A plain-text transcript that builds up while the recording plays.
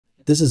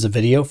This is a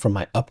video from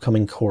my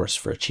upcoming course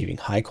for achieving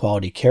high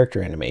quality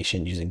character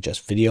animation using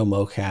just video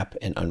mocap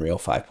and Unreal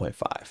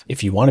 5.5.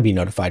 If you want to be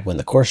notified when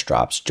the course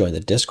drops, join the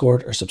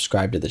Discord or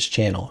subscribe to this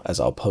channel, as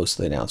I'll post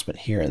the announcement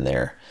here and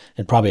there,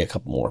 and probably a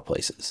couple more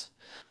places.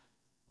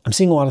 I'm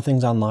seeing a lot of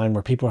things online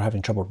where people are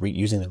having trouble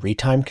using the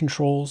retime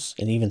controls,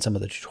 and even some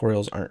of the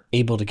tutorials aren't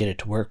able to get it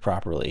to work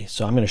properly.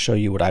 So I'm going to show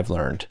you what I've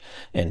learned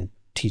and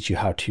teach you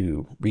how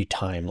to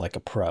retime like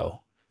a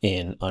pro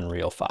in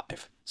Unreal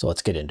 5. So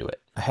let's get into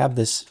it. I have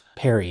this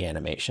Parry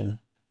animation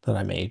that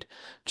I made,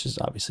 which is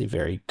obviously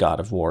very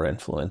God of War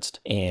influenced,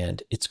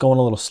 and it's going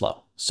a little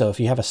slow. So if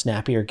you have a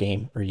snappier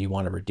game or you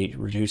want to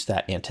reduce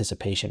that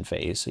anticipation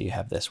phase, so you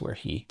have this where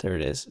there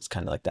it is, it's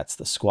kind of like that's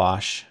the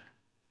squash,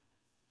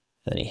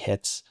 and then he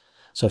hits.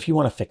 So if you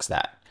want to fix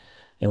that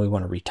and we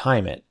want to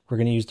retime it, we're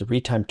going to use the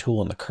retime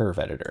tool in the curve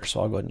editor. So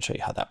I'll go ahead and show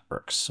you how that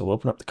works. So we'll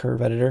open up the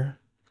curve editor,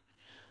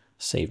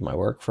 save my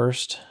work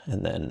first,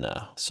 and then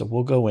so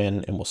we'll go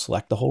in and we'll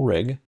select the whole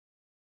rig.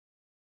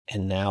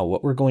 And now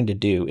what we're going to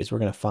do is we're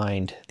going to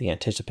find the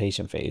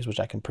anticipation phase, which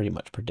I can pretty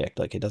much predict.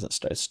 Like it doesn't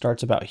start, it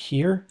starts about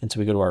here. And so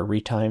we go to our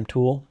retime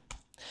tool,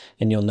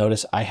 and you'll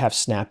notice I have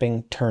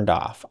snapping turned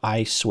off.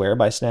 I swear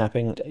by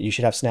snapping. You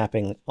should have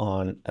snapping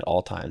on at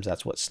all times.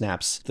 That's what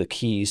snaps the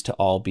keys to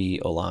all be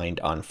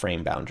aligned on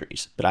frame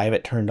boundaries. But I have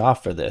it turned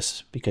off for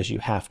this because you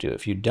have to.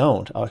 If you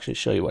don't, I'll actually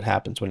show you what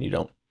happens when you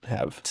don't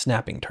have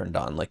snapping turned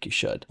on like you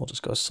should. We'll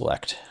just go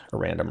select a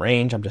random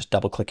range. I'm just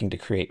double clicking to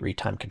create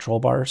retime control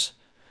bars.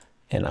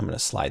 And I'm going to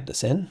slide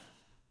this in.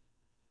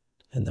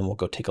 And then we'll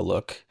go take a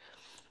look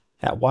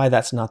at why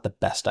that's not the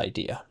best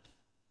idea.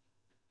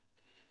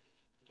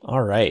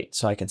 All right,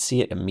 so I can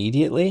see it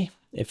immediately.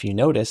 If you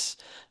notice,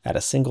 at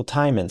a single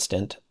time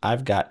instant,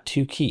 I've got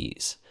two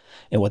keys.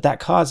 And what that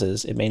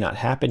causes, it may not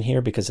happen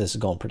here because this is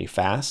going pretty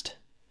fast,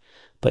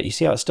 but you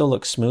see how it still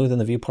looks smooth in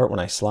the viewport when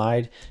I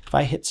slide? If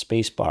I hit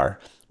spacebar,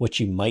 what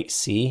you might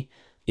see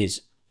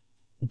is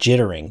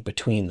jittering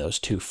between those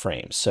two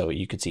frames. So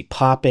you could see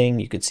popping,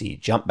 you could see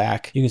jump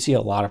back, you can see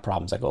a lot of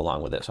problems that go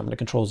along with it. So I'm going to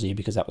Control Z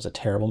because that was a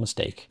terrible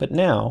mistake. But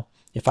now,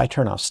 if I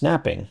turn off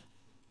snapping,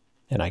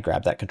 and I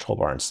grab that control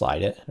bar and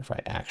slide it, if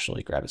I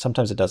actually grab it,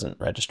 sometimes it doesn't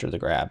register the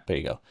grab. There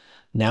you go.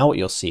 Now what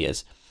you'll see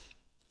is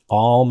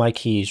all my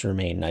keys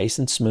remain nice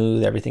and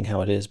smooth, everything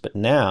how it is. But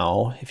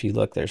now, if you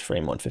look, there's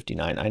frame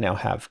 159. I now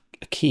have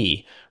a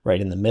key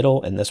right in the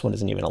middle, and this one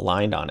isn't even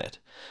aligned on it.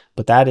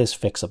 But that is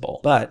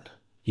fixable. But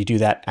you do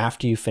that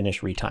after you finish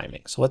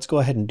retiming. So let's go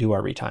ahead and do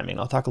our retiming.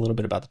 I'll talk a little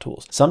bit about the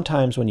tools.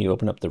 Sometimes when you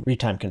open up the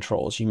retime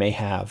controls, you may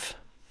have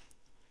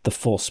the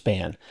full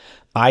span.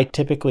 I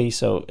typically,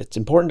 so it's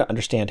important to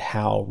understand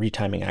how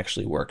retiming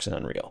actually works in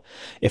Unreal.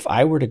 If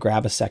I were to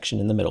grab a section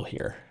in the middle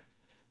here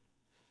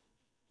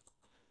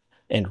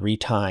and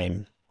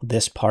retime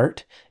this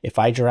part, if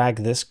I drag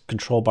this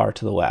control bar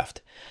to the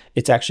left,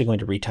 it's actually going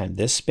to retime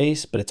this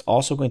space, but it's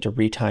also going to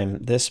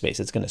retime this space.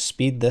 It's going to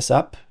speed this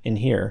up in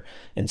here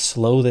and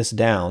slow this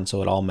down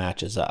so it all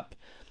matches up.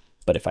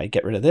 But if I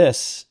get rid of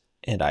this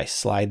and I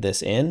slide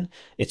this in,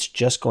 it's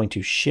just going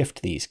to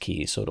shift these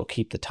keys, so it'll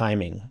keep the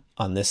timing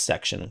on this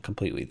section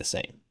completely the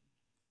same.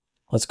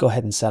 Let's go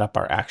ahead and set up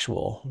our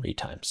actual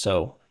retime.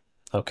 So,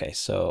 okay,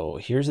 so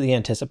here's the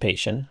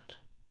anticipation.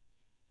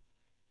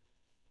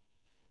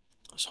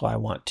 So I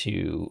want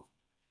to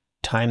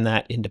time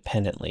that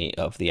independently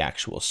of the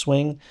actual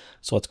swing.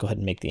 So let's go ahead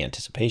and make the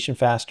anticipation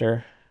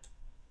faster.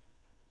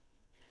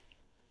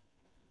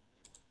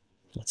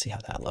 Let's see how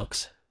that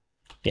looks.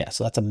 Yeah,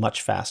 so that's a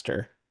much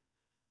faster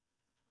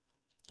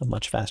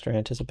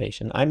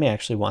anticipation. I may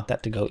actually want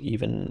that to go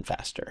even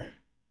faster.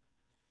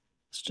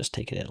 Let's just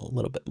take it in a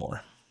little bit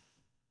more.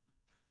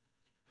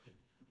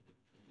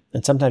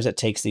 And sometimes it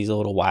takes these a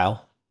little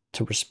while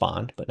to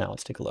respond, but now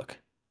let's take a look.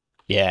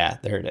 Yeah,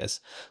 there it is.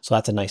 So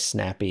that's a nice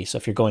snappy. So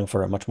if you're going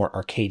for a much more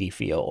arcadey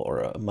feel or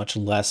a much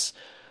less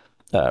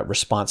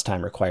response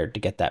time required to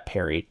get that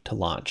parry to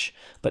launch.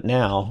 But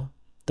now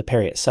the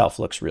parry itself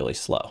looks really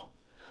slow.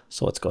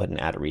 So let's go ahead and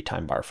add a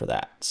retime bar for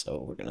that. So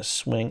we're going to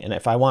swing. And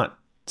if I want,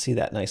 see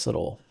that nice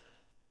little,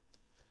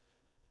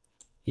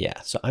 yeah,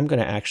 so I'm going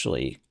to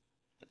actually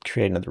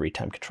create another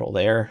retime control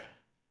there.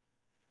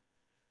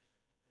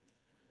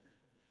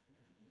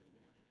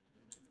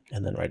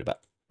 And then right about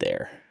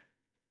there.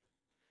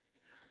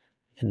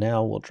 And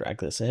now we'll drag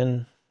this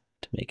in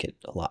to make it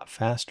a lot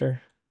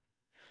faster.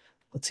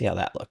 Let's see how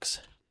that looks.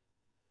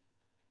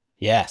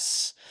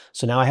 Yes.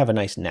 So now I have a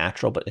nice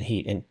natural, but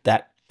heat. And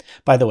that,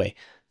 by the way,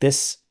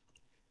 this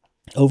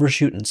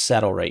overshoot and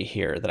settle right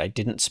here that I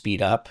didn't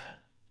speed up,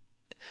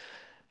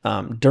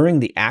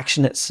 during the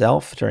action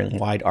itself, during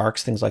wide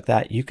arcs, things like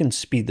that, you can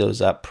speed those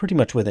up pretty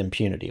much with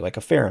impunity, like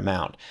a fair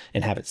amount,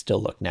 and have it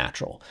still look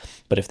natural.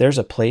 But if there's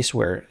a place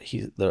where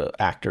the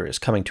actor is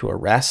coming to a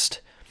rest,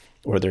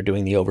 or they're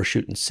doing the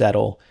overshoot and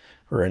settle,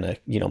 or in a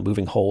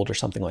moving hold or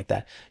something like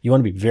that, you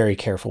want to be very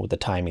careful with the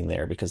timing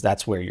there, because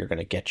that's where you're going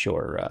to get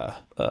your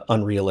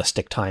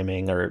unrealistic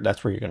timing, or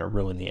that's where you're going to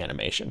ruin the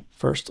animation.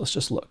 First, let's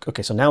just look.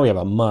 Okay, so now we have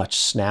a much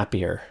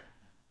snappier,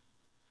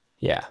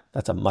 yeah,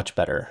 that's a much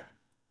better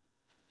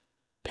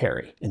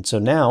Parry. And so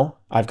now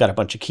I've got a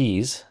bunch of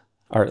keys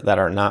that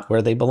are not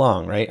where they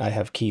belong, right? I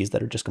have keys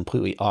that are just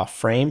completely off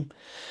frame.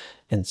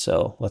 And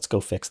so let's go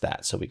fix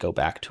that. So we go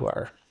back to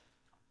our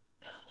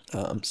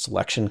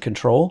selection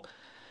control,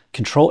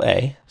 Control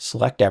A,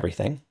 select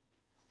everything,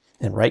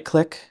 and right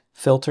click,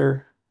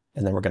 filter,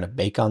 and then we're going to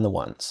bake on the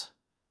ones.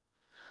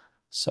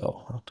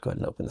 So I'll go ahead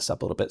and open this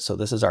up a little bit. So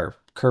this is our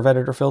curve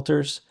editor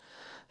filters.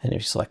 And if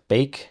you select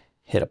bake,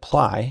 hit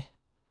apply,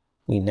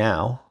 we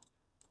now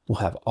will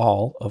have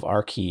all of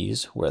our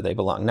keys where they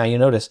belong. Now you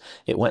notice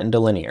it went into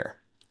linear,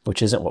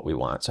 which isn't what we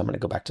want. So I'm going to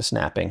go back to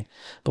snapping,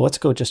 but let's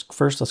go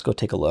let's go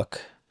take a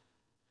look.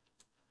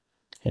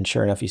 And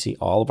sure enough, you see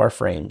all of our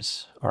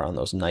frames are on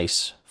those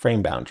nice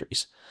frame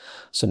boundaries.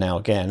 So now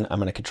again, I'm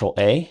going to Control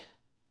A,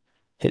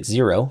 hit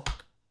 0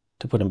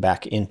 to put them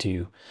back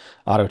into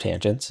auto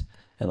tangents.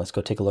 And let's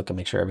go take a look and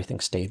make sure everything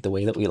stayed the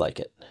way that we like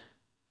it.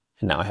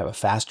 And now I have a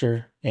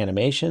faster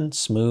animation,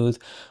 smooth.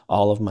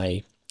 All of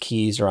my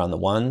keys are on the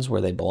ones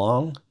where they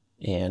belong,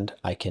 and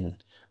I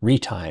can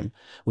retime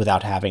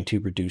without having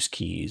to reduce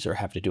keys or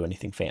have to do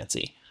anything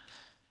fancy.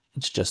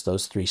 It's just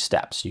those 3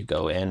 steps. You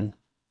go in,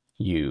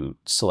 you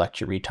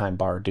select your retime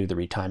bar, do the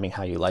retiming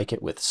how you like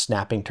it, with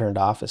snapping turned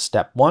off as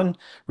step 1,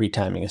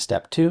 retiming is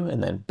step 2,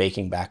 and then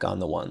baking back on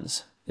the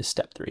ones is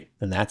step 3.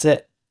 And that's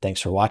it.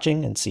 Thanks for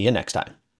watching, and see you next time.